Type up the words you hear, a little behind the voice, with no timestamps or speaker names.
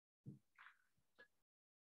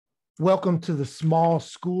Welcome to the Small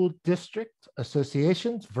School District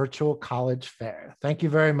Association's Virtual College Fair. Thank you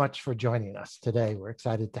very much for joining us today. We're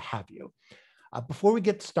excited to have you. Before we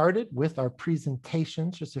get started with our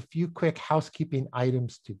presentations, just a few quick housekeeping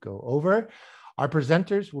items to go over. Our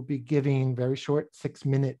presenters will be giving very short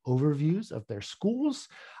 6-minute overviews of their schools.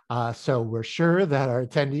 So we're sure that our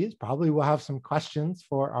attendees probably will have some questions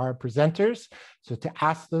for our presenters. So to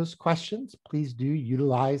ask those questions, please do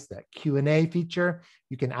utilize that Q&A feature.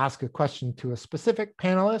 You can ask a question to a specific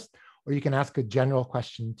panelist, or you can ask a general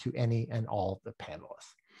question to any and all of the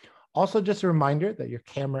panelists. Also, just a reminder that your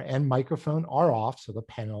camera and microphone are off, so the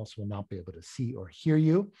panelists will not be able to see or hear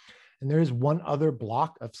you. And there is one other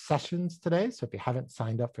block of sessions today. So if you haven't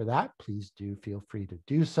signed up for that, please do feel free to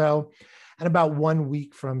do so. And about 1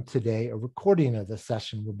 week from today, a recording of the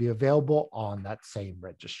session will be available on that same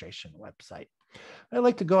registration website. I'd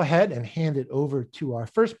like to go ahead and hand it over to our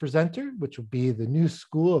first presenter, which will be the New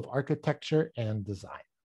School of Architecture and Design.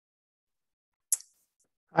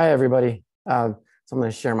 Hi, everybody. So I'm going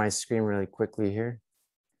to share my screen really quickly here.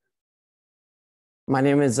 My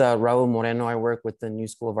name is Raul Moreno. I work with the New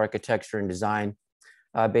School of Architecture and Design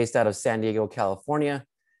based out of San Diego, California.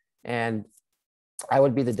 And I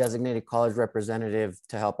would be the designated college representative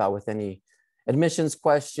to help out with any admissions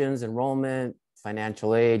questions, enrollment,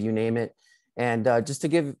 financial aid, you name it. And just to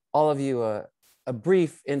give all of you a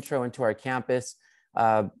brief intro into our campus,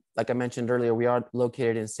 like I mentioned earlier, we are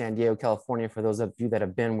located in San Diego, California. For those of you that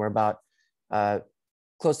have been, we're about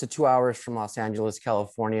close to 2 hours from Los Angeles,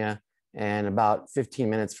 California, and about 15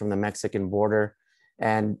 minutes from the Mexican border.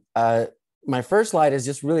 And my first slide is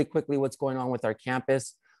just really quickly what's going on with our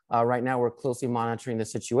campus. Right now, we're closely monitoring the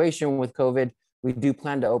situation with COVID. We do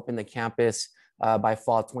plan to open the campus by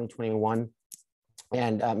fall 2021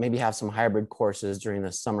 and maybe have some hybrid courses during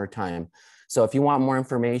the summertime. So if you want more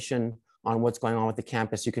information on what's going on with the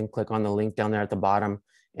campus, you can click on the link down there at the bottom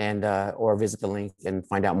and or visit the link and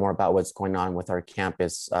find out more about what's going on with our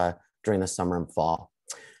campus during the summer and fall.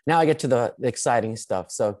 Now I get to the exciting stuff.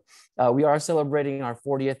 So we are celebrating our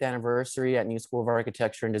 40th anniversary at New School of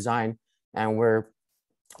Architecture and Design, and we're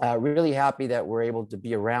really happy that we're able to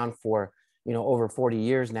be around for over 40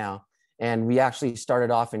 years now. And we actually started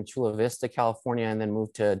off in Chula Vista, California, and then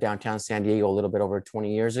moved to downtown San Diego a little bit over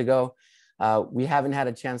 20 years ago. We haven't had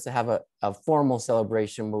a chance to have a formal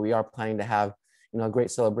celebration, but we are planning to have a great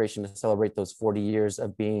celebration to celebrate those 40 years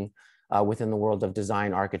of being within the world of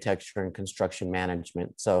design, architecture, and construction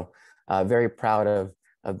management. So very proud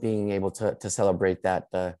of being able to celebrate that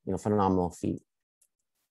phenomenal feat.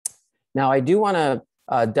 Now, I do want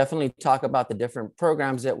to definitely talk about the different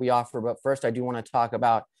programs that we offer, but first I do want to talk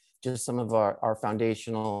about just some of our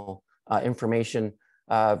foundational information.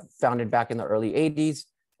 Founded back in the early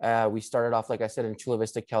 80s. We started off, like I said, in Chula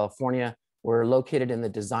Vista, California. We're located in the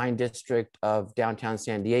design district of downtown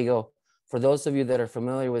San Diego. For those of you that are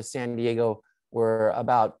familiar with San Diego, we're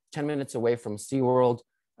about 10 minutes away from SeaWorld.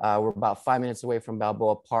 We're about 5 minutes away from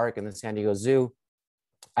Balboa Park and the San Diego Zoo,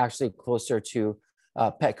 actually closer to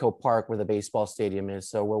Petco Park where the baseball stadium is.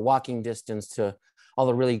 So we're walking distance to all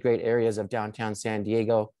the really great areas of downtown San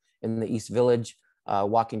Diego in the East Village,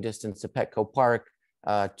 walking distance to Petco Park,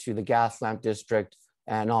 to the Gas Lamp District,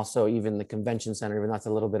 and also even the Convention Center. Even that's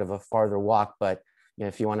a little bit of a farther walk, but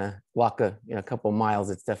if you want to walk a couple miles,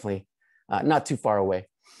 it's definitely not too far away.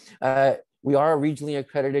 We are a regionally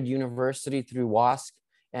accredited university through WASC,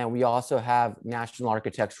 and we also have National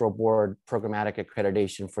Architectural Board programmatic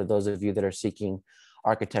accreditation for those of you that are seeking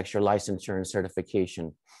architecture licensure and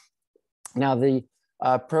certification. Now, the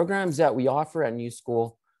programs that we offer at New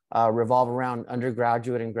School revolve around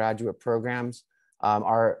undergraduate and graduate programs.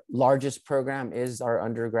 Our largest program is our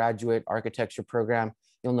undergraduate architecture program.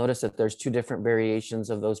 You'll notice that there's two different variations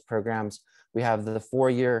of those programs. We have the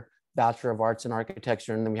 4-year Bachelor of Arts in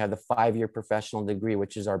Architecture, and then we have the 5-year professional degree,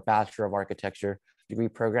 which is our Bachelor of Architecture degree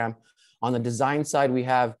program. On the design side, we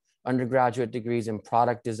have undergraduate degrees in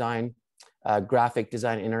product design, graphic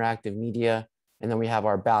design, interactive media, and then we have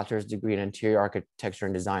our bachelor's degree in interior architecture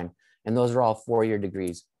and design. And those are all 4-year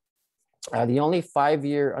degrees. The only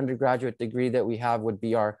 5-year undergraduate degree that we have would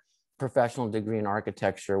be our professional degree in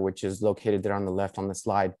architecture, which is located there on the left on the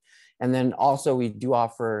slide. And then also we do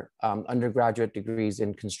offer undergraduate degrees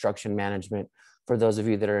in construction management for those of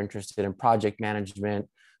you that are interested in project management,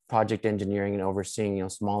 project engineering, and overseeing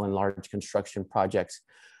small and large construction projects.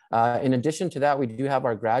 In addition to that, we do have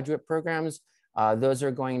our graduate programs. Those are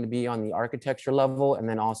going to be on the architecture level and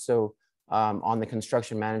then also on the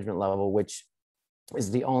construction management level, which is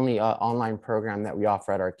the only online program that we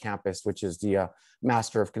offer at our campus, which is the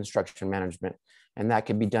Master of Construction Management. And that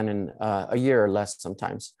can be done in a year or less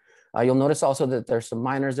sometimes. You'll notice also that there's some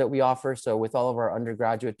minors that we offer. So with all of our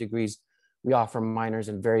undergraduate degrees, we offer minors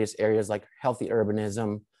in various areas like healthy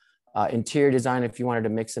urbanism, interior design, if you wanted to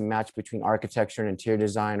mix and match between architecture and interior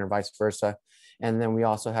design or vice versa. And then we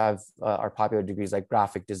also have our popular degrees like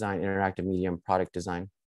graphic design, interactive media, and product design.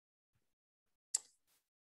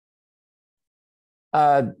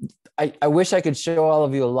 I wish I could show all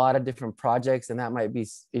of you a lot of different projects, and that might be,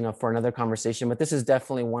 for another conversation, but this is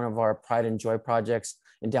definitely one of our pride and joy projects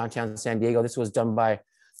in downtown San Diego. This was done by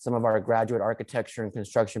some of our graduate architecture and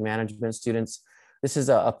construction management students. This is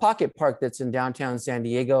a pocket park that's in downtown San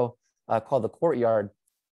Diego called the Courtyard.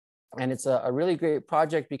 And it's a really great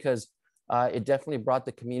project because it definitely brought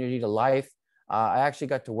the community to life. I actually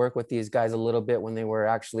got to work with these guys a little bit when they were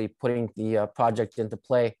actually putting the project into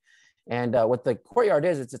play. And what the Courtyard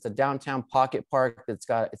is, it's a downtown pocket park. It's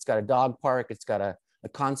got a dog park. It's got a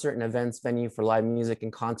concert and events venue for live music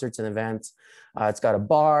and concerts and events. It's got a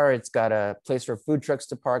bar. It's got a place for food trucks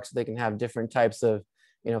to park so they can have different types of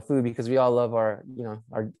food, because we all love our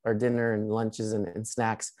dinner and lunches and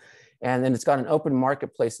snacks. And then it's got an open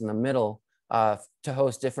marketplace in the middle to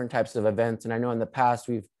host different types of events. And I know in the past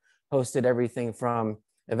we've hosted everything from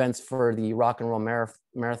events for the Rock and Roll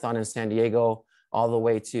Marathon in San Diego all the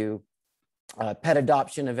way to pet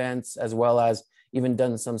adoption events, as well as even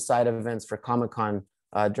done some side events for Comic-Con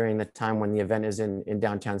during the time when the event is in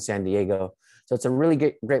downtown San Diego. So it's a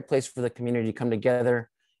really great place for the community to come together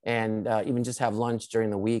and even just have lunch during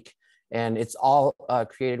the week. And it's all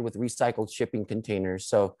created with recycled shipping containers.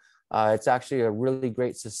 So it's actually a really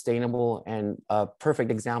great, sustainable, and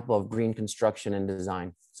perfect example of green construction and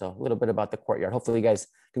design. So a little bit about the Courtyard. Hopefully you guys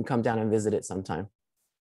can come down and visit it sometime.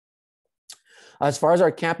 As far as our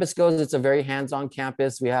campus goes, it's a very hands-on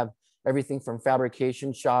campus. We have everything from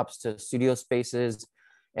fabrication shops to studio spaces.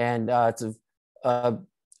 And it's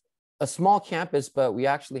a small campus, but we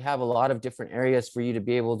actually have a lot of different areas for you to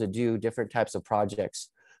be able to do different types of projects.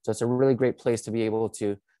 So it's a really great place to be able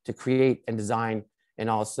to create and design, and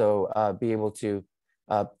also be able to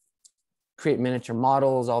create miniature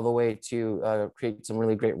models, all the way to create some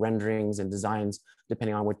really great renderings and designs,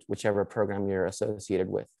 depending on whichever program you're associated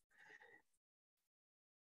with.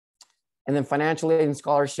 And then financial aid and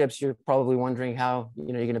scholarships, you're probably wondering how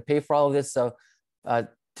you're going to pay for all of this. So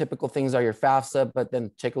typical things are your FAFSA, but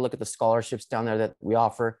then take a look at the scholarships down there that we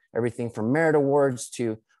offer. Everything from merit awards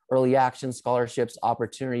to early action scholarships,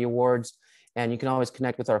 opportunity awards. And you can always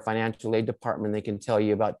connect with our financial aid department. They can tell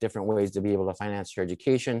you about different ways to be able to finance your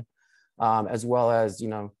education, as well as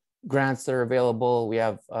grants that are available. We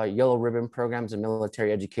have yellow ribbon programs and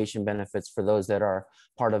military education benefits for those that are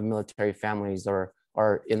part of military families or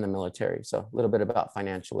are in the military. So a little bit about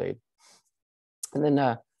financial aid. And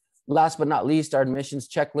then last but not least, our admissions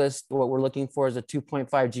checklist. What we're looking for is a 2.5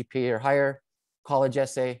 GPA or higher, college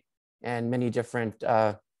essay, and many different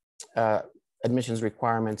admissions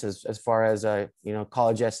requirements as far as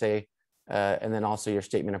college essay, and then also your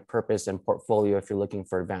statement of purpose and portfolio if you're looking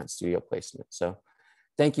for advanced studio placement. So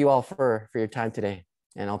thank you all for your time today,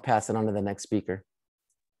 and I'll pass it on to the next speaker.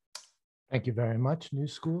 Thank you very much, New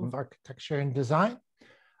School of Architecture and Design.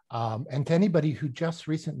 And to anybody who just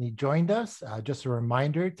recently joined us, just a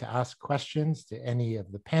reminder to ask questions to any of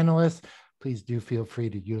the panelists. Please do feel free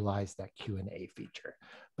to utilize that Q&A feature.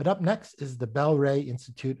 But up next is the Bel-Rea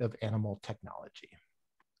Institute of Animal Technology.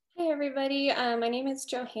 Hey everybody, my name is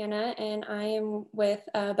Johanna and I am with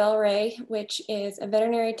Bel-Rea, which is a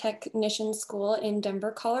veterinary technician school in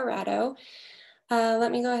Denver, Colorado.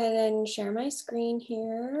 Let me go ahead and share my screen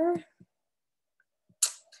here.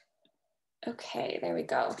 Okay, there we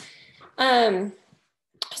go.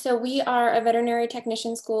 So we are a veterinary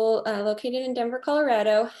technician school located in Denver,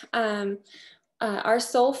 Colorado. Our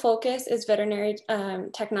sole focus is veterinary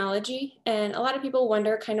technology, and a lot of people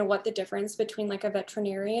wonder kind of what the difference between like a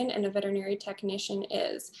veterinarian and a veterinary technician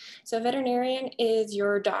is. So a veterinarian is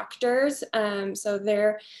your doctors, so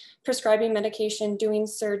they're prescribing medication, doing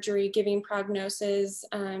surgery, giving prognosis,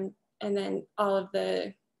 and then all of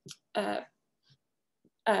the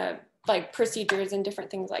like procedures and different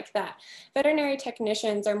things like that. Veterinary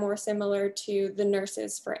technicians are more similar to the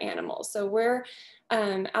nurses for animals. So we're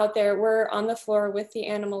out there, we're on the floor with the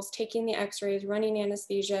animals, taking the x-rays, running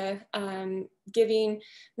anesthesia, giving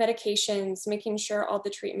medications, making sure all the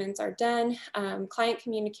treatments are done, client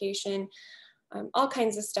communication, all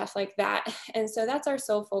kinds of stuff like that. And so that's our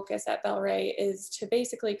sole focus at Bel-Rea, is to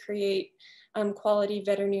basically create quality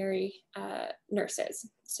veterinary nurses.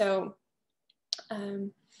 So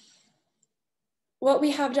what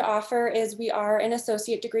we have to offer is we are an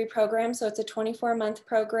associate degree program, so it's a 24-month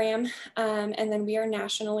program, and then we are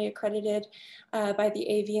nationally accredited by the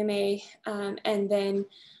AVMA, and then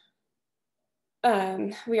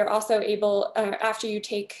we are also able, after you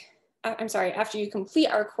complete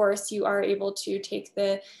our course, you are able to take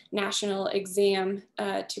the national exam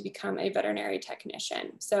to become a veterinary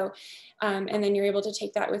technician. So, and then you're able to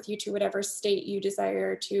take that with you to whatever state you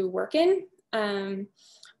desire to work in.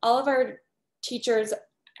 All of our teachers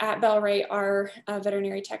at Bel-Rea are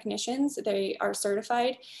veterinary technicians. They are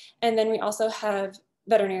certified. And then we also have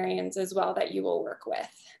veterinarians as well that you will work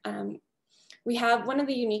with. We have, one of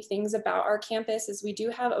the unique things about our campus is we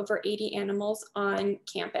do have over 80 animals on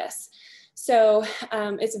campus. So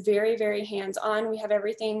it's very, very hands-on. We have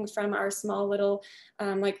everything from our small little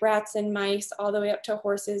like rats and mice all the way up to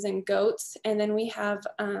horses and goats. And then we have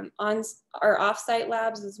on our offsite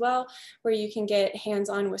labs as well, where you can get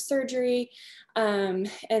hands-on with surgery. And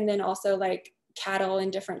then also like cattle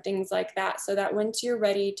and different things like that. So that once you're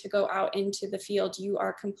ready to go out into the field, you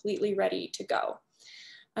are completely ready to go.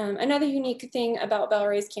 Another unique thing about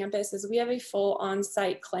Bel-Rea's campus is we have a full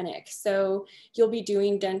on-site clinic. So you'll be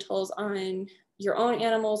doing dentals on your own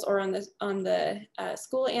animals or on the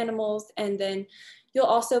school animals. And then you'll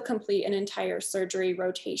also complete an entire surgery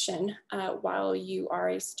rotation while you are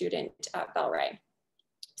a student at Bel-Rea.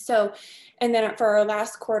 So, and then for our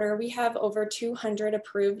last quarter, we have over 200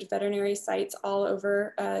 approved veterinary sites all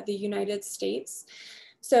over the United States.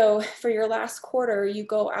 So for your last quarter, you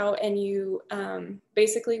go out and you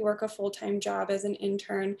basically work a full-time job as an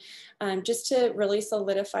intern just to really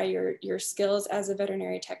solidify your skills as a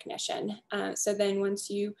veterinary technician. So then once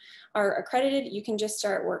you are accredited, you can just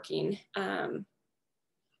start working. Then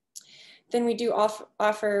we do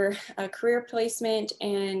offer a career placement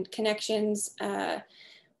and connections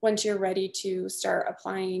once you're ready to start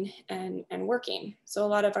applying and working. So a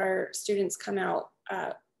lot of our students come out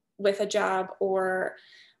with a job or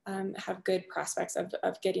have good prospects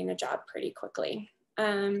of getting a job pretty quickly.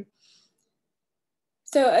 So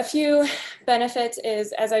a few benefits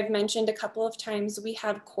is, as I've mentioned a couple of times, we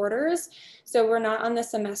have quarters. So we're not on the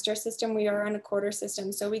semester system, we are on a quarter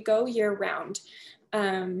system. So we go year round.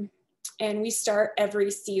 And we start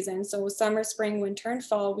every season. So summer, spring, winter, and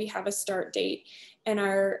fall, we have a start date. And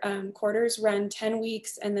our quarters run 10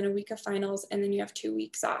 weeks and then a week of finals, and then you have 2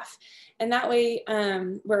 weeks off. And that way,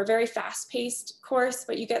 we're a very fast-paced course,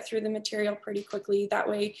 but you get through the material pretty quickly. That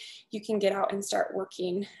way you can get out and start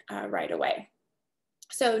working right away.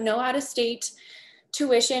 So no out-of-state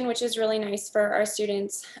tuition, which is really nice for our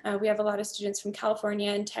students. We have a lot of students from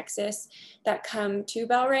California and Texas that come to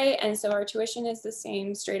Bel-Rea, and so our tuition is the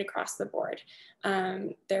same straight across the board.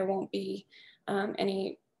 There won't be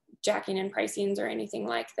any jacking and pricings or anything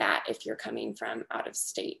like that if you're coming from out of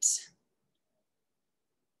state.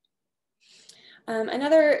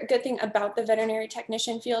 Another good thing about the veterinary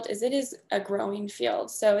technician field is it is a growing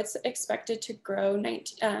field. So it's expected to grow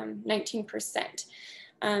 19%.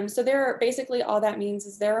 So there are basically all that means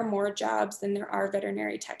is there are more jobs than there are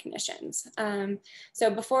veterinary technicians. So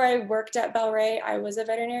before I worked at Bel-Rea, I was a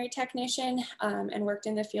veterinary technician and worked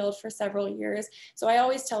in the field for several years. So I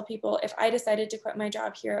always tell people if I decided to quit my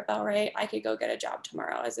job here at Bel-Rea, I could go get a job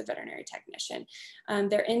tomorrow as a veterinary technician.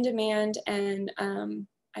 They're in demand, and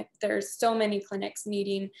there's so many clinics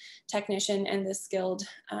needing technician and the skilled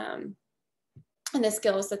and the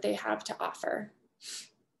skills that they have to offer.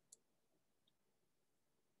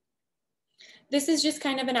 This is just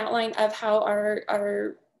kind of an outline of how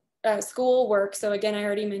our school works. So again, I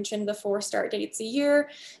already mentioned the 4 start dates a year.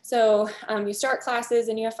 So you start classes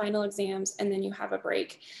and you have final exams, and then you have a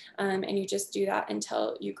break, and you just do that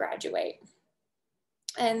until you graduate.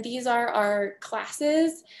 And these are our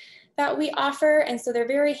classes that we offer. And so they're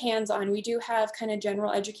very hands-on. We do have kind of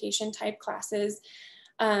general education type classes,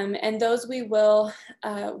 and those we will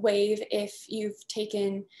waive if you've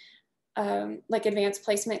taken like advanced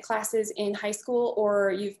placement classes in high school,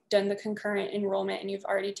 or you've done the concurrent enrollment and you've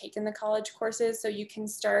already taken the college courses. So you can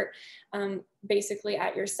start basically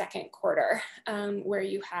at your second quarter where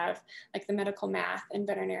you have like the medical math and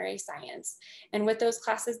veterinary science. And with those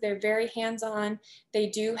classes, they're very hands-on. They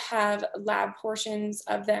do have lab portions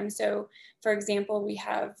of them. So for example, we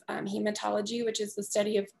have hematology, which is the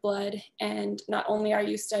study of blood. And not only are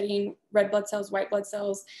you studying red blood cells, white blood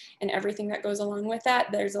cells, and everything that goes along with that,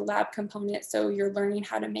 there's a lab component. So you're learning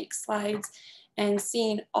how to make slides and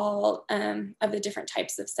seeing all of the different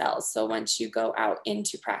types of cells. So once you go out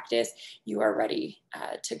into practice, you are ready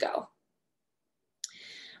to go.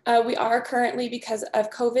 We are currently, because of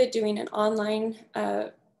COVID, doing an online,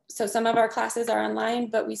 so some of our classes are online,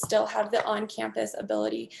 but we still have the on-campus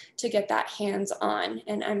ability to get that hands-on.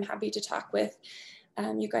 And I'm happy to talk with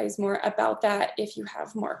you guys more about that if you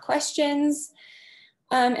have more questions.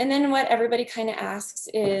 And then what everybody kind of asks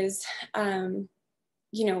is,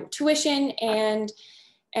 tuition and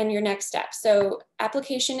your next step. So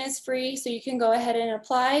application is free, so you can go ahead and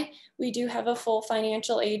apply. We do have a full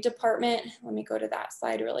financial aid department. Let me go to that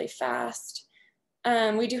slide really fast.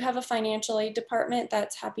 We do have a financial aid department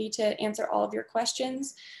that's happy to answer all of your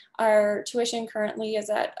questions. Our tuition currently is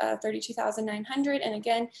at $32,900, and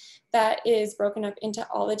again, that is broken up into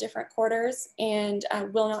all the different quarters and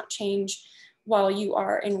will not change while you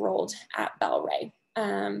are enrolled at Bel-Rea.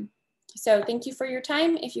 So thank you for your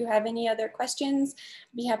time. If you have any other questions,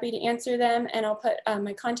 I'd be happy to answer them, and I'll put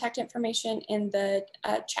my contact information in the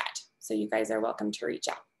chat. So you guys are welcome to reach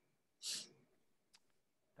out.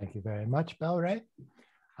 Thank you very much, Bel-Rea.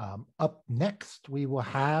 Up next, we will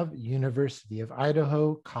have University of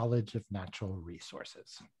Idaho College of Natural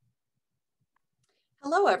Resources.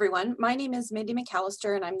 Hello, everyone. My name is Mindy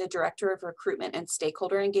McAllister, and I'm the Director of Recruitment and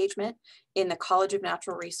Stakeholder Engagement in the College of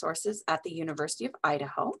Natural Resources at the University of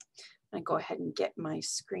Idaho. I'm going to go ahead and get my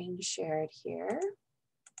screen shared here.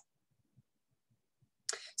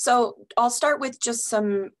 So I'll start with just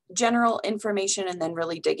some general information and then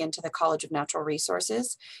really dig into the College of Natural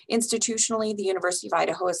Resources. Institutionally, the University of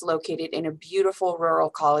Idaho is located in a beautiful rural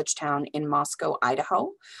college town in Moscow,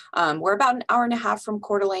 Idaho. We're about an hour and a half from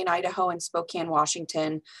Coeur d'Alene, Idaho, and Spokane,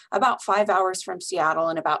 Washington, about 5 hours from Seattle,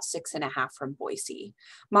 and about 6.5 from Boise.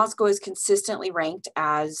 Moscow is consistently ranked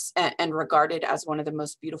as and regarded as one of the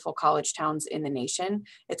most beautiful college towns in the nation.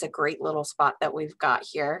 It's a great little spot that we've got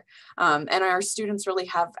here. And our students really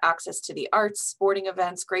have access to the arts, sporting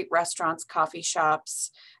events, great restaurants, coffee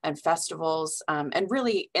shops, and festivals, and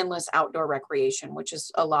really endless outdoor recreation, which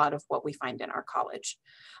is a lot of what we find in our college.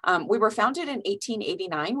 We were founded in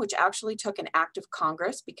 1889, which actually took an act of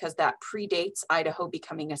Congress because that predates Idaho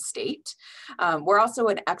becoming a state. We're also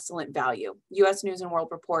an excellent value. U.S. News and World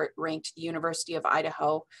Report ranked the University of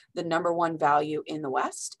Idaho the #1 value in the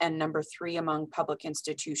West and #3 among public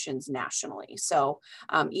institutions nationally. So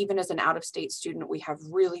even as an out-of-state student, we have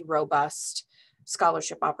really robust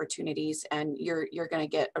scholarship opportunities, and you're going to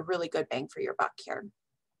get a really good bang for your buck here.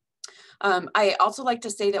 I also like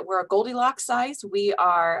to say that we're a Goldilocks size. We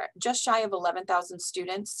are just shy of 11,000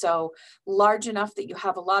 students, so large enough that you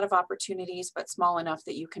have a lot of opportunities, but small enough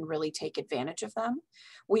that you can really take advantage of them.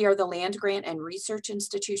 We are the land grant and research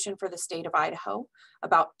institution for the state of Idaho.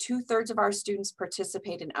 About 2/3 of our students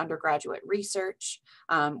participate in undergraduate research.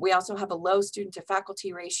 We also have a low student to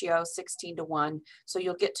faculty ratio, 16:1, so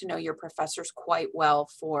you'll get to know your professors quite well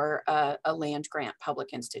for a land grant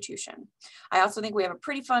public institution. I also think we have a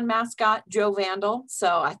pretty fun mascot, Joe Vandal,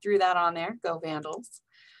 so I threw that on there, go Vandals.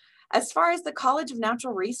 As far as the College of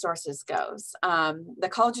Natural Resources goes, the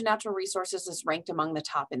College of Natural Resources is ranked among the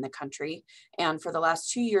top in the country, and for the last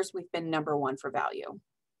 2 years, we've been #1 for value.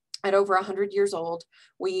 At over 100 years old,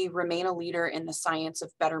 we remain a leader in the science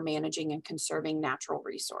of better managing and conserving natural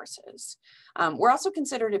resources. We're also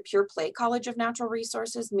considered a pure play College of Natural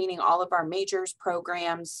Resources, meaning all of our majors,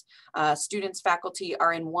 programs, students, faculty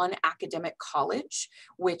are in one academic college,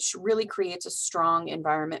 which really creates a strong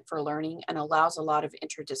environment for learning and allows a lot of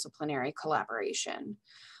interdisciplinary collaboration.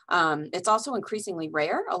 It's also increasingly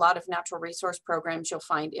rare. A lot of natural resource programs you'll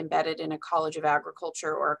find embedded in a College of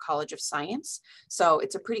Agriculture or a College of Science. So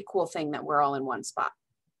it's a pretty cool thing that we're all in one spot.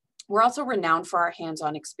 We're also renowned for our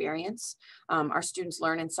hands-on experience. Our students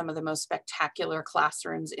learn in some of the most spectacular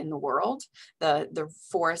classrooms in the world, the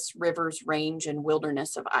forests, rivers, range, and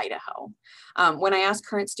wilderness of Idaho. When I ask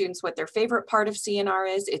current students what their favorite part of CNR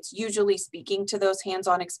is, it's usually speaking to those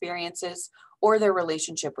hands-on experiences or their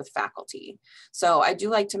relationship with faculty. So I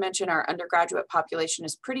do like to mention our undergraduate population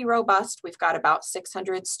is pretty robust. We've got about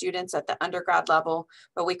 600 students at the undergrad level,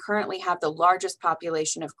 but we currently have the largest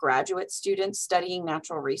population of graduate students studying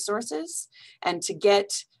natural resources. And to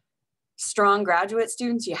get strong graduate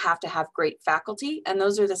students, you have to have great faculty, and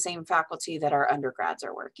those are the same faculty that our undergrads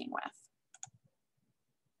are working with.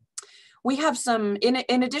 We have some,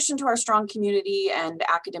 in addition to our strong community and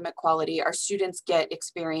academic quality, our students get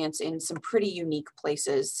experience in some pretty unique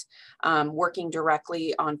places, working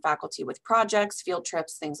directly on faculty with projects, field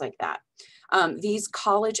trips, things like that. These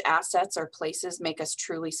college assets or places make us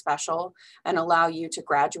truly special and allow you to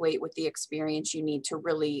graduate with the experience you need to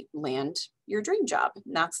really land your dream job,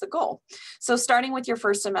 and that's the goal. So starting with your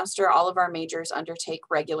first semester, all of our majors undertake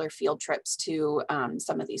regular field trips to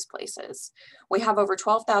some of these places. We have over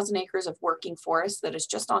 12,000 acres of working forest that is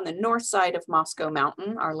just on the north side of Moscow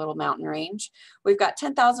Mountain, our little mountain range. We've got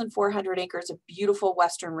 10,400 acres of beautiful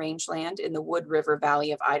western rangeland in the Wood River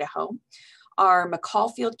Valley of Idaho. Our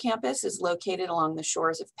McCall Field campus is located along the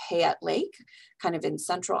shores of Payette Lake, kind of in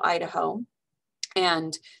central Idaho.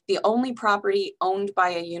 And the only property owned by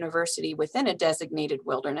a university within a designated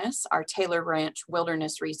wilderness, our Taylor Ranch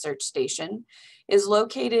Wilderness Research Station, is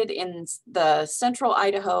located in the central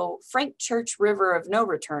Idaho Frank Church River of No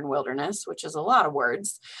Return Wilderness, which is a lot of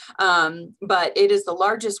words, but it is the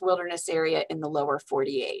largest wilderness area in the lower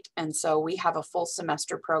 48. And so we have a full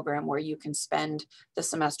semester program where you can spend the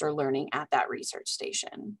semester learning at that research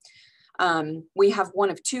station. We have one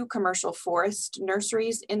of 2 commercial forest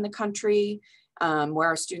nurseries in the country, where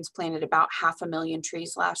our students planted about 500,000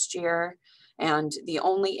 trees last year, and the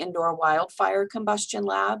only indoor wildfire combustion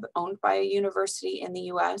lab owned by a university in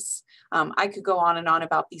the US. I could go on and on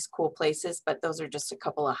about these cool places, but those are just a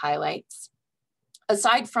couple of highlights.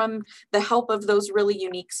 Aside from the help of those really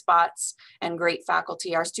unique spots and great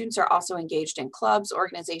faculty, our students are also engaged in clubs,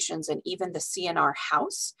 organizations, and even the CNR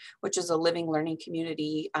House, which is a living learning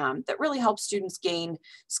community that really helps students gain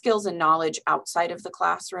skills and knowledge outside of the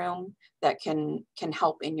classroom that can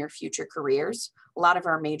help in your future careers. A lot of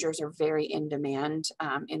our majors are very in demand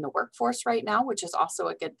in the workforce right now, which is also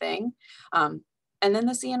a good thing. And then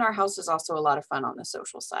the CNR House is also a lot of fun on the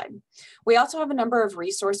social side. We also have a number of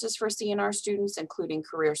resources for CNR students, including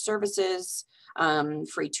career services,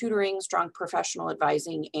 free tutoring, strong professional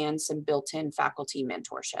advising, and some built-in faculty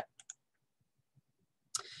mentorship.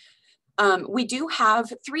 We do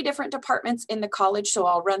have 3 different departments in the college, so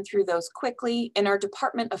I'll run through those quickly. In our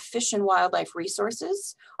Department of Fish and Wildlife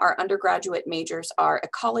Resources, our undergraduate majors are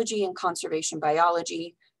Ecology and Conservation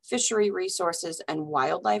Biology, Fishery Resources, and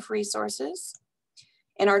Wildlife Resources.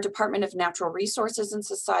 In our Department of Natural Resources and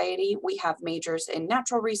Society, we have majors in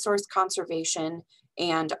Natural Resource Conservation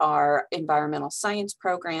and our Environmental Science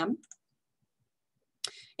program.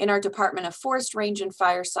 In our Department of Forest, Range, and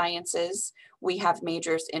Fire Sciences, we have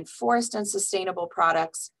majors in Forest and Sustainable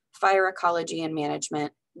Products, Fire Ecology and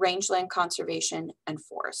Management, Rangeland Conservation, and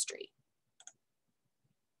Forestry.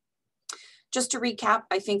 Just to recap,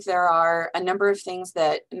 I think there are a number of things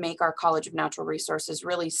that make our College of Natural Resources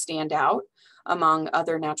really stand out among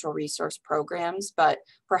other natural resource programs, but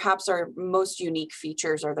perhaps our most unique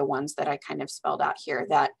features are the ones that I kind of spelled out here,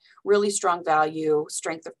 that really strong value,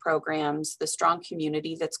 strength of programs, the strong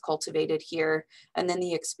community that's cultivated here, and then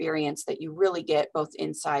the experience that you really get both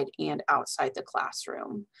inside and outside the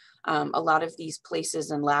classroom. A lot of these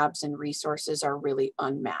places and labs and resources are really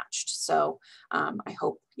unmatched. So I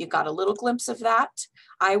hope you got a little glimpse of that.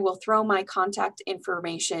 I will throw my contact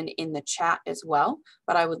information in the chat as well,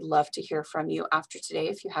 but I would love to hear from you after today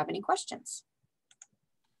if you have any questions.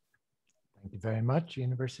 Thank you very much,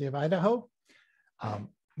 University of Idaho.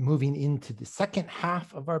 Moving into the second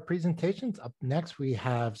half of our presentations, up next we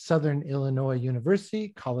have Southern Illinois University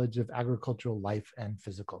College of Agricultural Life and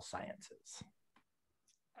Physical Sciences.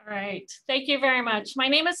 All right, thank you very much. My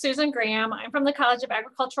name is Susan Graham. I'm from the College of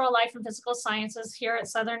Agricultural Life and Physical Sciences here at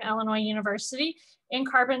Southern Illinois University in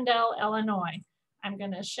Carbondale, Illinois. I'm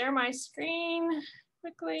going to share my screen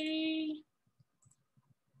quickly.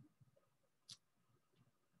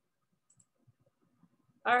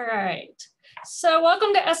 All right, so welcome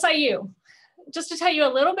to SIU. Just to tell you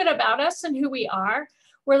a little bit about us and who we are.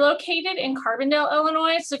 We're located in Carbondale,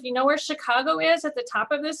 Illinois. So if you know where Chicago is at the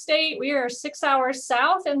top of the state, we are 6 hours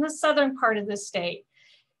south in the southern part of the state.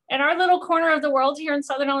 And our little corner of the world here in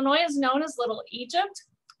Southern Illinois is known as Little Egypt.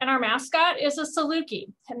 And our mascot is a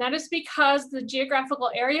Saluki. And that is because the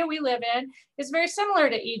geographical area we live in is very similar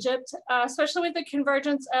to Egypt, especially with the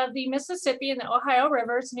convergence of the Mississippi and the Ohio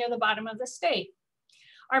rivers near the bottom of the state.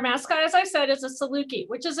 Our mascot, as I said, is a Saluki,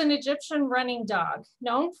 which is an Egyptian running dog,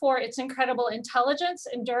 known for its incredible intelligence,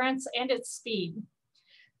 endurance, and its speed.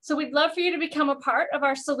 So we'd love for you to become a part of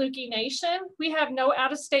our Saluki Nation. We have no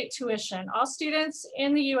out-of-state tuition. All students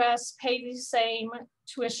in the US pay the same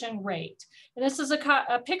tuition rate. And this is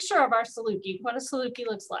a picture of our Saluki, what a Saluki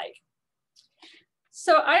looks like.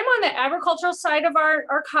 So I'm on the agricultural side of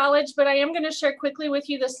our college, but I am going to share quickly with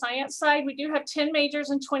you the science side. We do have 10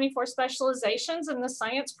 majors and 24 specializations in the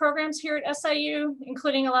science programs here at SIU,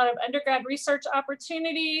 including a lot of undergrad research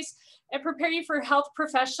opportunities and prepare you for health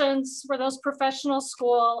professions for those professional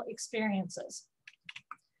school experiences.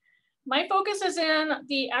 My focus is in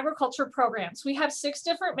the agriculture programs. We have 6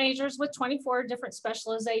 different majors with 24 different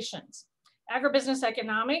specializations. Agribusiness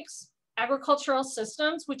economics, agricultural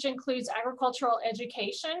systems, which includes agricultural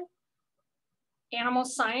education, animal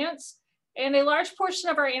science, and a large portion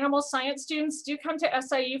of our animal science students do come to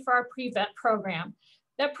SIU for our pre-vet program.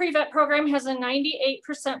 That pre-vet program has a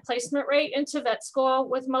 98% placement rate into vet school,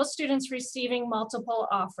 with most students receiving multiple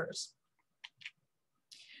offers.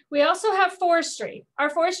 We also have forestry. Our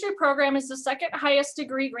forestry program is the second highest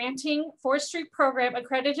degree granting forestry program,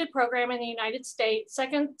 accredited program in the United States,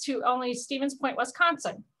 second to only Stevens Point,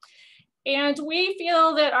 Wisconsin. And we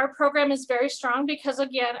feel that our program is very strong because,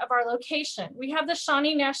 again, of our location. We have the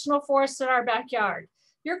Shawnee National Forest in our backyard.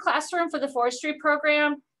 Your classroom for the forestry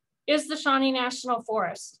program is the Shawnee National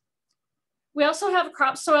Forest. We also have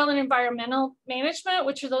crop, soil, and environmental management,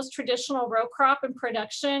 which are those traditional row crop and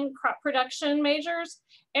crop production majors,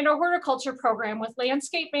 and our horticulture program with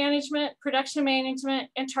landscape management, production management,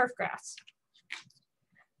 and turf grass.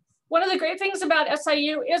 One of the great things about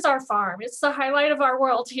SIU is our farm. It's the highlight of our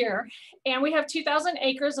world here. And we have 2,000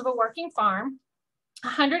 acres of a working farm.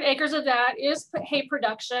 100 acres of that is hay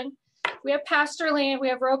production. We have pasture land, we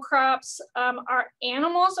have row crops. Our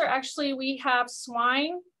animals are actually, we have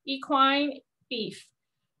swine, equine, beef.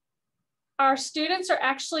 Our students are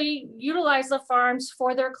actually utilize the farms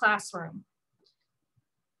for their classroom.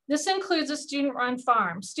 This includes a student-run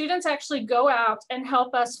farm. Students actually go out and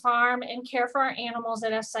help us farm and care for our animals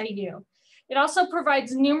at SIU. It also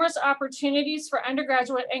provides numerous opportunities for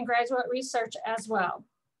undergraduate and graduate research as well.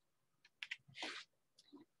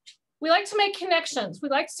 We like to make connections. We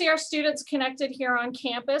like to see our students connected here on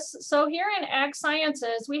campus. So here in Ag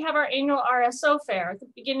Sciences, we have our annual RSO fair at the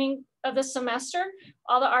beginning of the semester.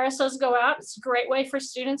 All the RSOs go out. It's a great way for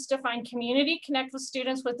students to find community, connect with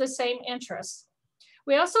students with the same interests.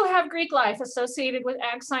 We also have Greek life associated with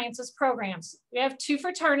Ag Sciences programs. We have 2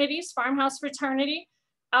 fraternities, Farmhouse Fraternity,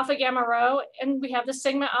 Alpha Gamma Rho, and we have the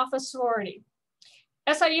Sigma Alpha sorority.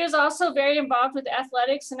 SIU is also very involved with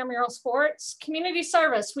athletics and intramural sports. Community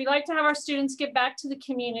service, we like to have our students give back to the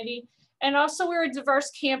community. And also we're a diverse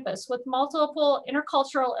campus with multiple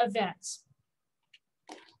intercultural events.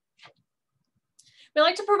 We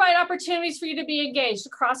like to provide opportunities for you to be engaged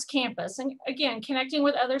across campus and again, connecting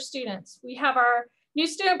with other students. We have our new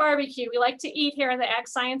student barbecue. We like to eat here in the Ag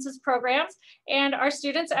Sciences programs, and our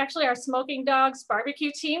students, actually our Smoking Dogs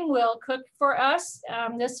barbecue team will cook for us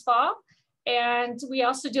this fall. And we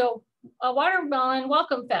also do a watermelon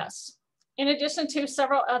welcome fest, in addition to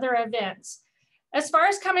several other events. As far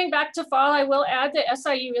as coming back to fall, I will add that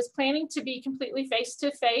SIU is planning to be completely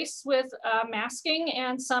face-to-face with masking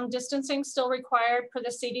and some distancing still required per the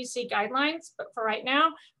CDC guidelines. But for right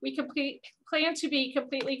now, we plan to be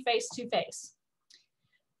completely face-to-face.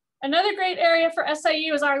 Another great area for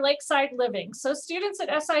SIU is our lakeside living. So students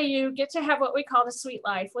at SIU get to have what we call the suite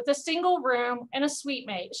life with a single room and a suite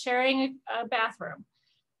mate sharing a bathroom.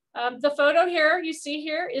 The photo here you see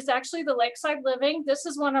here is actually the lakeside living. This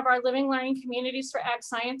is one of our living learning communities for Ag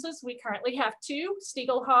Sciences. We currently have 2,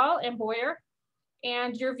 Stiegel Hall and Boyer.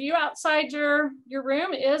 And your view outside your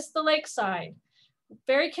room is the lakeside.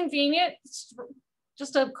 Very convenient. It's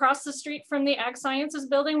just across the street from the Ag Sciences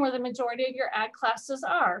building where the majority of your ag classes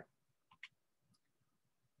are.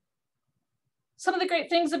 Some of the great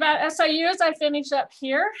things about SIU as I finish up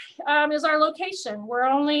here is our location. We're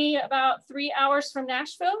only about 3 hours from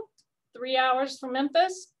Nashville, 3 hours from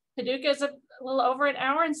Memphis. Paducah is a little over an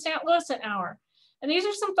hour, and St. Louis an hour. And these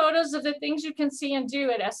are some photos of the things you can see and do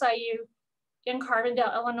at SIU in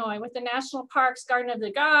Carbondale, Illinois, with the national parks, Garden of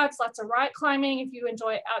the Gods, lots of rock climbing. If you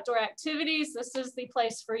enjoy outdoor activities, this is the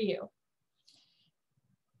place for you.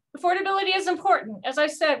 Affordability is important. As I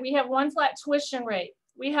said, we have 1 flat tuition rate.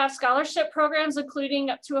 We have scholarship programs, including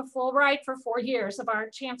up to a full ride for 4 years of our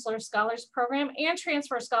Chancellor Scholars Program and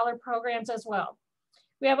Transfer Scholar programs as well.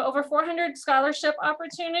 We have over 400 scholarship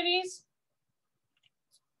opportunities.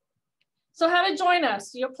 So how to join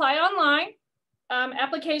us? You apply online.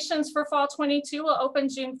 Applications for fall 22 will open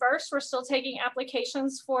June 1st. We're still taking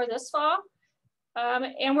applications for this fall.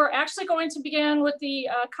 And we're actually going to begin with the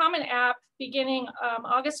Common App beginning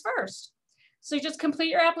August 1st. So you just complete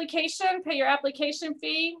your application, pay your application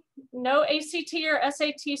fee. No ACT or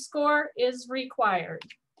SAT score is required.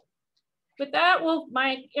 With that,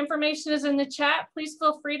 my information is in the chat. Please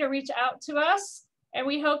feel free to reach out to us. And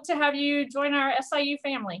we hope to have you join our SIU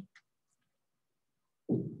family.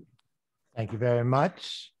 Thank you very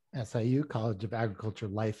much, SIU, College of Agriculture,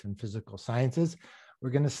 Life and Physical Sciences.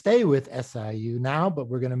 We're going to stay with SIU now, but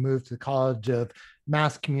we're going to move to the College of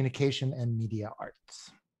Mass Communication and Media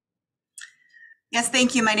Arts. Yes,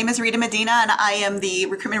 thank you. My name is Rita Medina, and I am the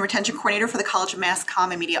Recruitment and Retention Coordinator for the College of Mass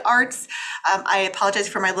Comm and Media Arts. I apologize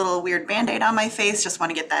for my little weird Band-Aid on my face. Just want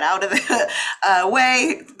to get that out of the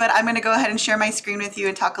way. But I'm going to go ahead and share my screen with you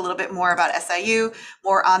and talk a little bit more about SIU,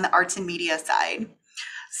 more on the arts and media side.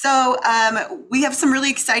 So we have some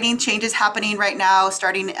really exciting changes happening right now,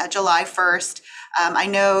 starting July 1st. I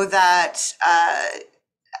know that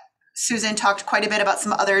Susan talked quite a bit about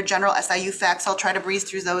some other general SIU facts. I'll try to breeze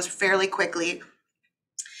through those fairly quickly.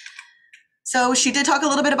 So she did talk a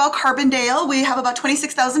little bit about Carbondale. We have about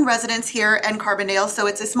 26,000 residents here in Carbondale. So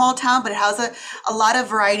it's a small town, but it has a lot of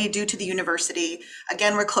variety due to the university.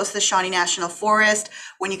 Again, we're close to the Shawnee National Forest.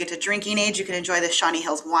 When you get to drinking age, you can enjoy the Shawnee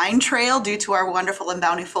Hills Wine Trail due to our wonderful and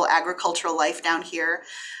bountiful agricultural life down here.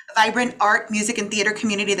 A vibrant art, music, and theater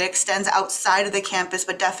community that extends outside of the campus,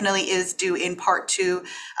 but definitely is due in part to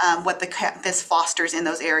what the campus fosters in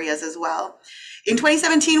those areas as well. In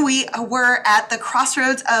 2017, we were at the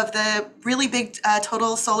crossroads of the really big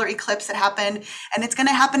total solar eclipse that happened, and it's going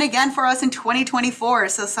to happen again for us in 2024.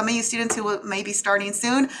 So some of you students who may be starting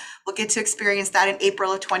soon will get to experience that in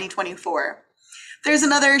April of 2024. There's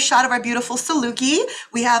another shot of our beautiful Saluki.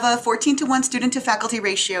 We have a 14-to-1 student to faculty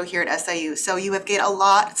ratio here at SIU, so you have get a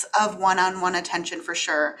lot of one-on-one attention for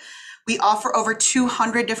sure. We offer over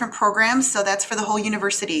 200 different programs, so that's for the whole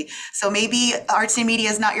university. So maybe arts and media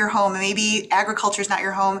is not your home, maybe agriculture is not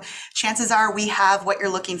your home. Chances are we have what you're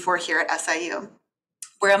looking for here at SIU.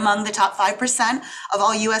 We're among the top 5% of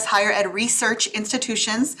all U.S. higher ed research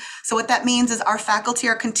institutions. So what that means is our faculty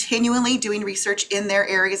are continually doing research in their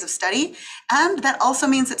areas of study. And that also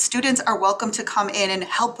means that students are welcome to come in and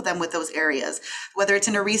help them with those areas, whether it's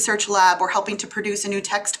in a research lab or helping to produce a new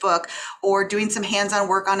textbook or doing some hands-on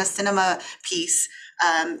work on a cinema piece.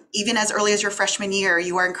 Even as early as your freshman year,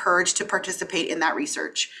 you are encouraged to participate in that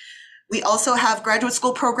research. We also have graduate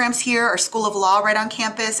school programs here, our School of Law right on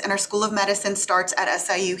campus, and our School of Medicine starts at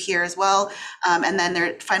SIU here as well. And then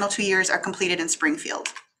their final 2 years are completed in Springfield.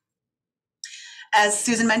 As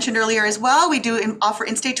Susan mentioned earlier as well, we do offer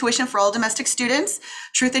in-state tuition for all domestic students.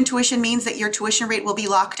 Truth in tuition means that your tuition rate will be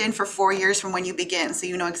locked in for 4 years from when you begin. So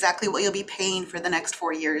you know exactly what you'll be paying for the next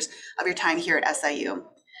 4 years of your time here at SIU.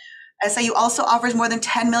 SIU also offers more than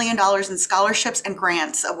 $10 million in scholarships and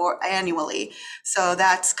grants annually. So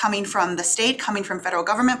that's coming from the state, coming from federal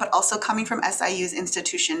government, but also coming from SIU's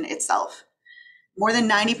institution itself. More than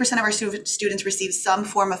 90% of our students receive some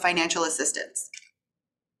form of financial assistance.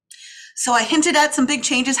 So I hinted at some big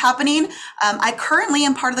changes happening. I currently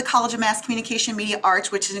am part of the College of Mass Communication Media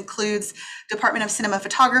Arts, which includes Department of Cinema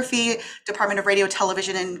Photography, Department of Radio,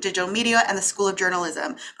 Television, and Digital Media, and the School of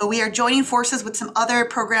Journalism. But we are joining forces with some other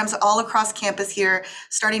programs all across campus here.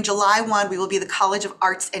 Starting July 1, we will be the College of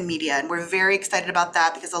Arts and Media, and we're very excited about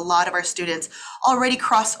that because a lot of our students already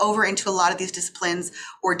cross over into a lot of these disciplines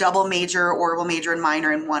or double major or will major and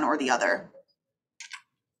minor in one or the other.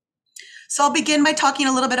 So I'll begin by talking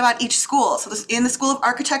a little bit about each school. So in the School of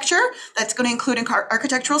Architecture, that's going to include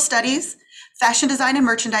architectural studies, fashion design and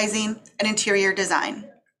merchandising, and interior design.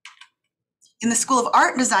 In the School of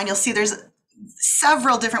Art and Design, you'll see there's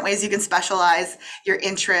several different ways you can specialize your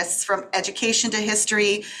interests, from education to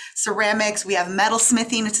history, ceramics. We have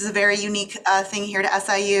metalsmithing, which is a very unique thing here to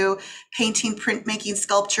SIU, painting, printmaking,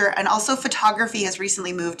 sculpture, and also photography has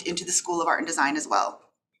recently moved into the School of Art and Design as well.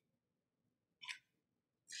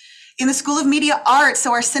 In the School of Media Arts,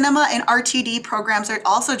 so our cinema and RTD programs are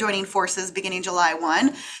also joining forces beginning July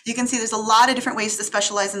 1. You can see there's a lot of different ways to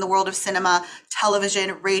specialize in the world of cinema,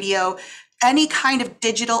 television, radio, any kind of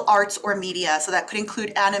digital arts or media. So that could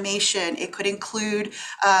include animation, it could include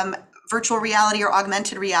virtual reality or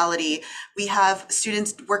augmented reality. We have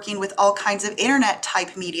students working with all kinds of internet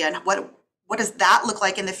type media, and what does that look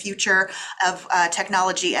like in the future of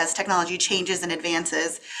technology as technology changes and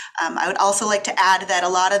advances? I would also like to add that a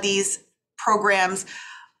lot of these programs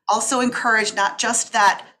also encourage not just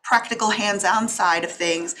that practical hands-on side of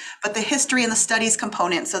things, but the history and the studies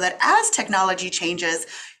component, so that as technology changes,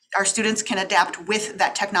 our students can adapt with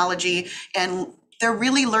that technology, and they're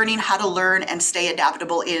really learning how to learn and stay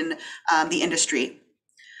adaptable in the industry.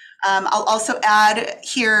 I'll also add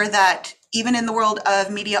here that even in the world of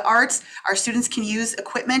media arts, our students can use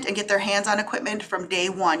equipment and get their hands on equipment from day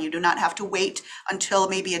one. You do not have to wait until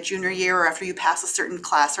maybe a junior year or after you pass a certain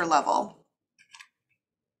class or level.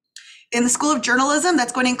 In the School of Journalism,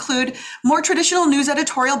 that's going to include more traditional news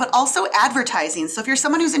editorial, but also advertising. So if you're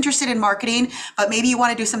someone who's interested in marketing, but maybe you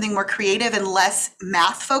want to do something more creative and less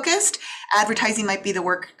math focused, advertising might be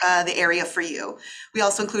the area for you. We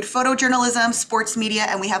also include photojournalism, sports media,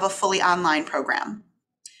 and we have a fully online program.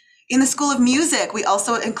 In the School of Music, we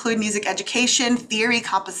also include music education, theory,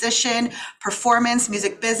 composition, performance,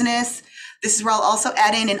 music business. This is where I'll also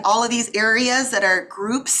add in all of these areas that are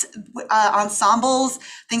groups, ensembles,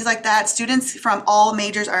 things like that. Students from all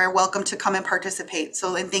majors are welcome to come and participate.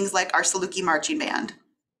 So in things like our Saluki Marching Band.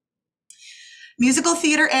 Musical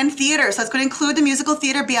theater and theater. So it's going to include the musical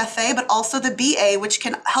theater BFA, but also the BA, which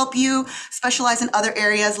can help you specialize in other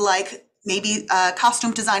areas like maybe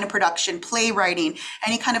costume design and production, playwriting,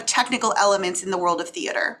 any kind of technical elements in the world of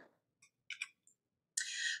theater.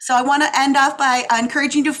 So I want to end off by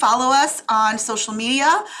encouraging you to follow us on social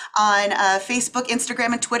media, on Facebook,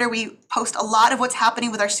 Instagram, and Twitter. We post a lot of what's happening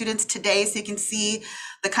with our students today, so you can see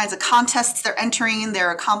the kinds of contests they're entering, their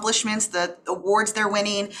accomplishments, the awards they're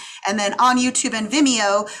winning. And then on YouTube and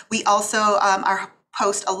Vimeo, we also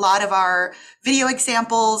post a lot of our video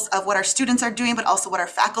examples of what our students are doing, but also what our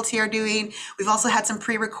faculty are doing. We've also had some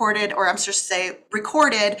pre-recorded, or I'm just say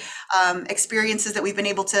recorded experiences that we've been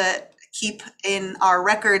able to keep in our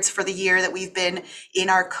records for the year that we've been in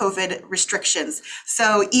our COVID restrictions.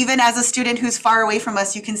 So even as a student who's far away from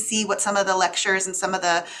us, you can see what some of the lectures and some of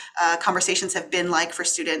the conversations have been like for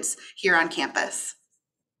students here on campus.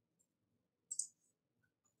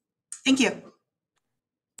 Thank you.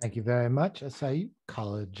 Thank you very much, SIU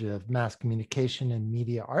College of Mass Communication and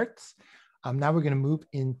Media Arts. Now we're going to move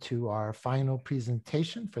into our final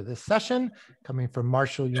presentation for this session, coming from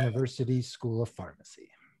Marshall University School of Pharmacy.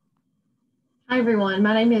 Hi, everyone.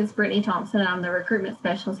 My name is Brittany Thompson, and I'm the recruitment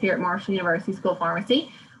specialist here at Marshall University School of Pharmacy.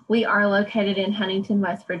 We are located in Huntington,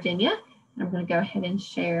 West Virginia. I'm going to go ahead and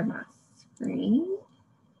share my screen.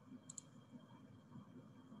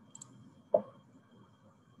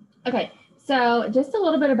 Okay, so just a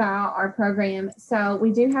little bit about our program. So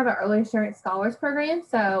we do have an early assurance scholars program.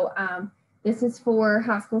 So this is for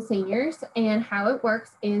high school seniors, and how it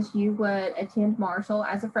works is you would attend Marshall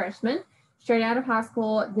as a freshman. Straight out of high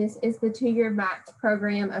school, this is the 2-year max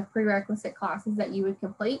program of prerequisite classes that you would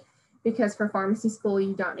complete, because for pharmacy school,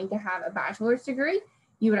 you don't need to have a bachelor's degree.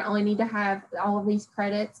 You would only need to have all of these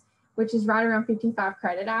credits, which is right around 55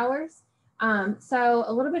 credit hours. So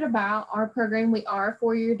a little bit about our program. We are a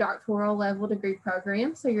 4-year doctoral level degree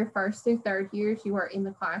program. So your first through third years, you are in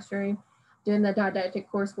the classroom doing the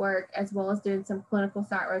didactic coursework, as well as doing some clinical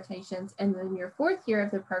site rotations. And then your 4th year of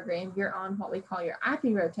the program, you're on what we call your IP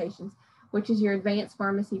rotations, which is your advanced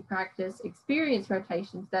pharmacy practice experience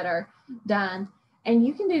rotations that are done. And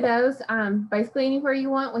you can do those basically anywhere you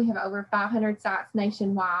want. We have over 500 sites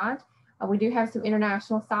nationwide. We do have some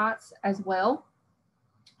international sites as well.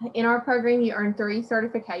 In our program, you earn 3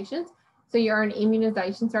 certifications. So you earn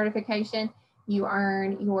immunization certification, you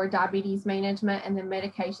earn your diabetes management, and then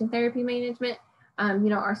medication therapy management.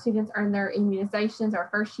 Our students earn their immunizations our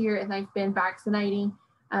first year, and they've been vaccinating.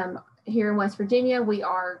 Here in West Virginia, we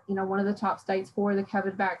are, one of the top states for the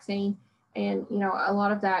COVID vaccine. And, a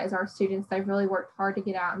lot of that is our students. They've really worked hard to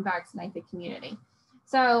get out and vaccinate the community.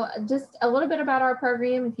 So just a little bit about our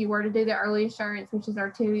program. If you were to do the early assurance, which is our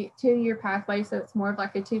two-year pathway, so it's more of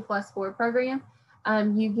like a 2+4 program,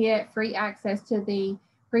 you get free access to the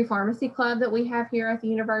pre-pharmacy club that we have here at the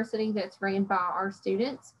university that's ran by our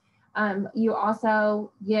students. You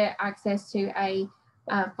also get access to a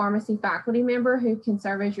pharmacy faculty member who can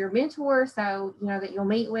serve as your mentor, so that you'll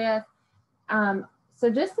meet with. So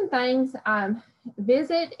just some things.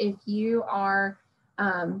 Visit if you are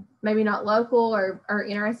maybe not local or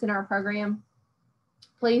interested in our program.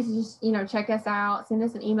 Please just check us out. Send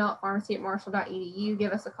us an email at pharmacy@marshall.edu.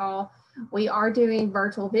 Give us a call. We are doing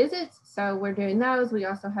virtual visits, so we're doing those. We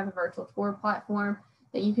also have a virtual tour platform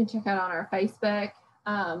that you can check out on our Facebook.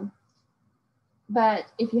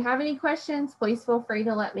 But if you have any questions, please feel free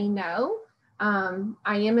to let me know. I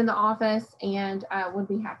am in the office, and I would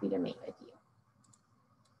be happy to meet with you.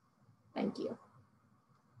 Thank you.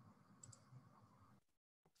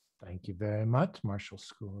 Thank you very much, Marshall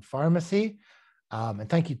School of Pharmacy. And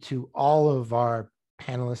thank you to all of our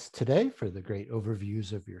panelists today for the great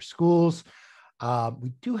overviews of your schools.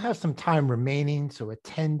 We do have some time remaining, so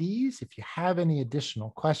attendees, if you have any additional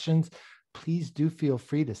questions, please do feel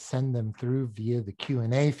free to send them through via the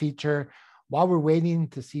Q&A feature. While we're waiting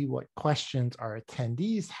to see what questions our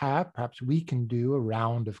attendees have, perhaps we can do a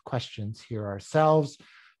round of questions here ourselves.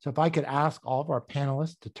 So if I could ask all of our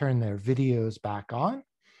panelists to turn their videos back on,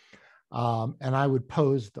 and I would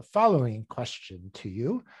pose the following question to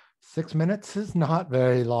you. 6 minutes is not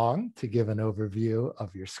very long to give an overview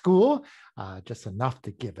of your school, just enough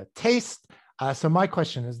to give a taste. So my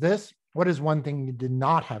question is this: what is one thing you did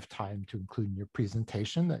not have time to include in your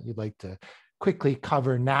presentation that you'd like to quickly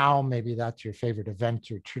cover now? Maybe that's your favorite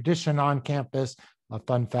event or tradition on campus, a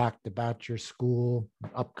fun fact about your school, an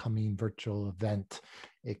upcoming virtual event,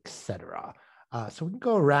 etc. So we can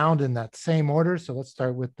go around in that same order. So let's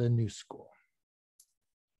start with the new school.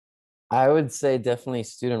 I would say definitely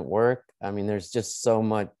student work. I mean, there's just so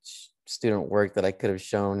much student work that I could have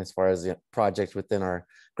shown as far as the projects within our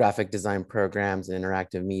graphic design programs and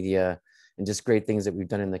interactive media, and just great things that we've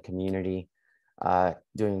done in the community,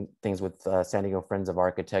 doing things with San Diego Friends of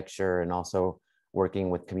Architecture, and also working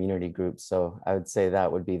with community groups. So I would say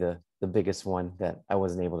that would be the biggest one that I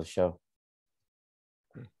wasn't able to show.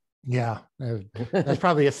 Yeah, that's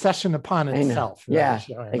probably a session upon itself. Yeah,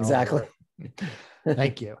 showing exactly.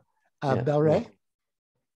 Thank you. Yeah, Bel-Rea?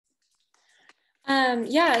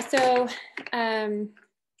 Yeah, so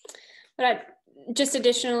just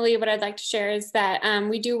additionally, what I'd like to share is that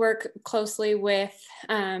we do work closely with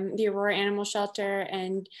the Aurora Animal Shelter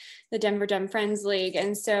and the Denver Dumb Friends League.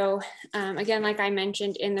 And so again, like I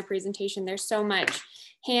mentioned in the presentation, there's so much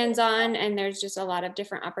hands-on, and there's just a lot of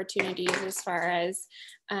different opportunities as far as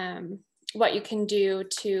what you can do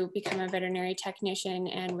to become a veterinary technician,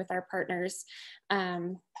 and with our partners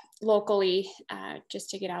locally, just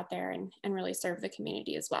to get out there and really serve the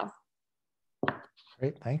community as well.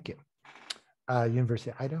 Great, thank you.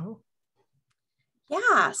 University of Idaho?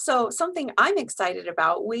 Yeah, so something I'm excited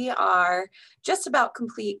about, we are just about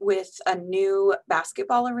complete with a new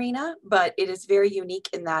basketball arena, but it is very unique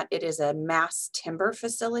in that it is a mass timber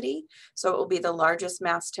facility. So it will be the largest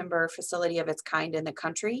mass timber facility of its kind in the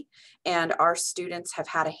country. And our students have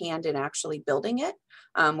had a hand in actually building it.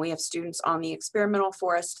 We have students on the experimental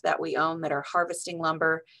forest that we own that are harvesting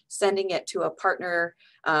lumber, sending it to a partner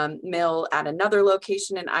mill at another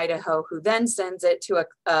location in Idaho, who then sends it to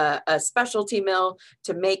a specialty mill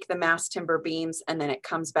to make the mass timber beams, and then it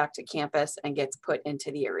comes back to campus and gets put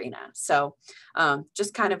into the arena. So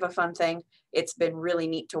just kind of a fun thing. It's been really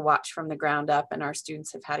neat to watch from the ground up, and our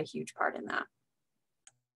students have had a huge part in that.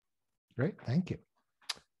 Great, thank you.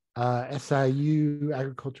 SIU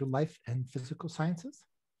Agricultural Life and Physical Sciences?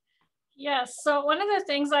 Yes, so one of the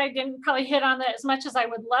things I didn't probably hit on that as much as I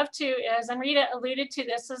would love to is, and Rita alluded to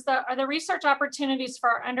this, is are the research opportunities for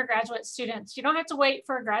our undergraduate students. You don't have to wait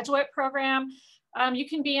for a graduate program. You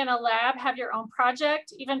can be in a lab, have your own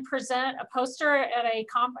project, even present a poster at a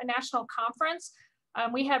national conference.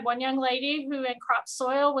 We had one young lady who in crop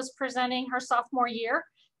soil was presenting her sophomore year,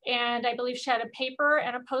 and I believe she had a paper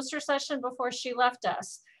and a poster session before she left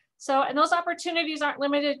us. So, and those opportunities aren't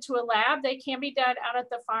limited to a lab. They can be done out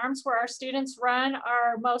at the farms where our students run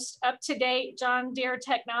our most up-to-date John Deere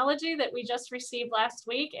technology that we just received last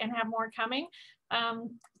week and have more coming.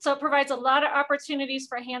 So it provides a lot of opportunities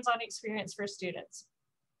for hands-on experience for students.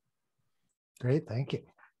 Great, thank you.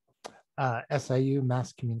 SIU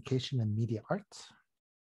Mass Communication and Media Arts.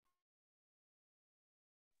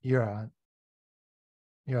 You're on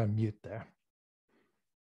mute there.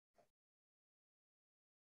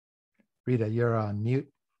 Rita, you're on mute.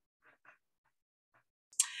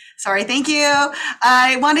 Sorry, thank you.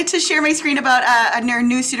 I wanted to share my screen about our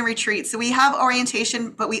new student retreat. So we have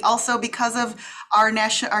orientation, but we also, because of our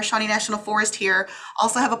Shawnee National Forest here,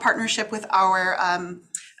 also have a partnership with our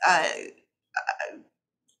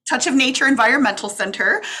Touch of Nature Environmental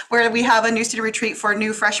Center, where we have a new student retreat for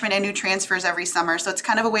new freshmen and new transfers every summer. So it's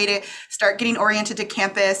kind of a way to start getting oriented to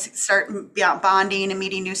campus, start bonding and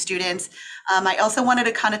meeting new students. I also wanted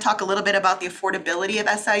to kind of talk a little bit about the affordability of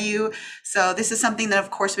SIU. So this is something that,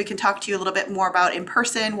 of course, we can talk to you a little bit more about in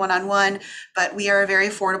person, one-on-one, but we are a very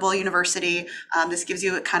affordable university. This gives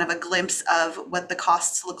you kind of a glimpse of what the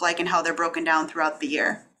costs look like and how they're broken down throughout the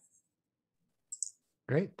year.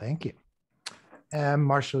 Great, thank you. And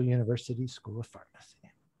Marshall University School of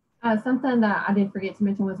Pharmacy. Something that I did forget to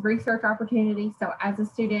mention was research opportunities. So as a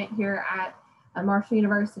student here at Marshall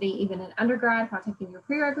University, even in undergrad, while taking your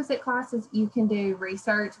prerequisite classes, you can do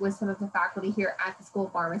research with some of the faculty here at the School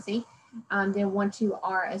of Pharmacy. Then once you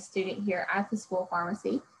are a student here at the School of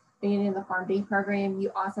Pharmacy, being in the PharmD program,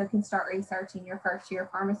 you also can start researching your first year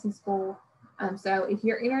of pharmacy school. So if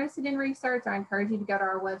you're interested in research, I encourage you to go to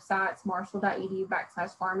our website,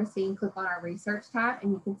 marshall.edu/pharmacy, and click on our research tab,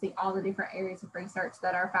 and you can see all the different areas of research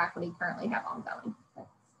that our faculty currently have ongoing.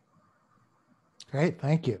 Thanks. Great,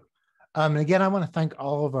 thank you. And again, I want to thank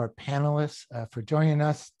all of our panelists for joining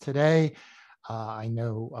us today. I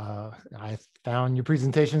know I found your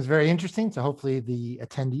presentations very interesting, so hopefully the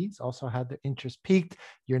attendees also had their interest piqued.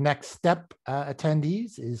 Your next step,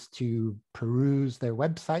 attendees, is to peruse their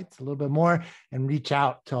websites a little bit more and reach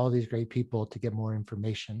out to all these great people to get more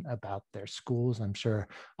information about their schools. I'm sure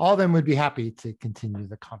all of them would be happy to continue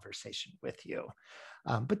the conversation with you.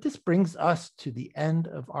 But this brings us to the end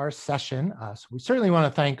of our session. So we certainly want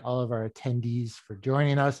to thank all of our attendees for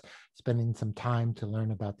joining us, spending some time to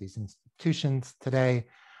learn about these institutions today.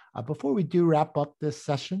 Before we do wrap up this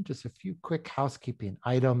session, just a few quick housekeeping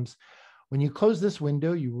items. When you close this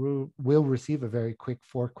window, you will receive a very quick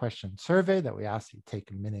 4-question survey that we ask you to take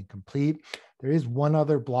a minute and complete. There is one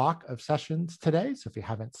other block of sessions today, so if you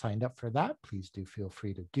haven't signed up for that, please do feel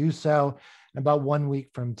free to do so. And about 1 week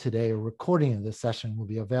from today, a recording of this session will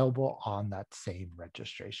be available on that same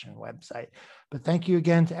registration website. But thank you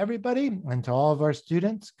again to everybody, and to all of our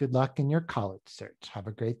students. Good luck in your college search. Have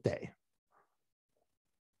a great day.